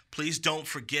others, please don't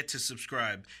forget to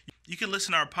subscribe. You can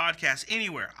listen to our podcast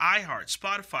anywhere, iHeart,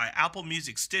 Spotify, Apple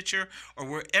Music, Stitcher, or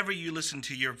wherever you listen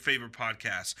to your favorite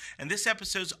podcasts. And this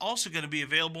episode is also going to be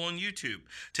available on YouTube.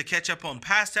 To catch up on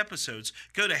past episodes,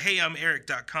 go to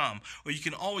heyi'meric.com, or you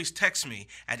can always text me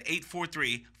at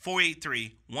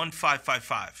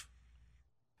 843-483-1555.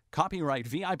 Copyright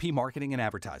VIP Marketing and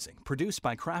Advertising, produced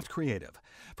by Craft Creative.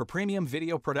 For premium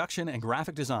video production and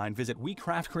graphic design, visit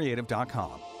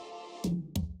WeCraftCreative.com.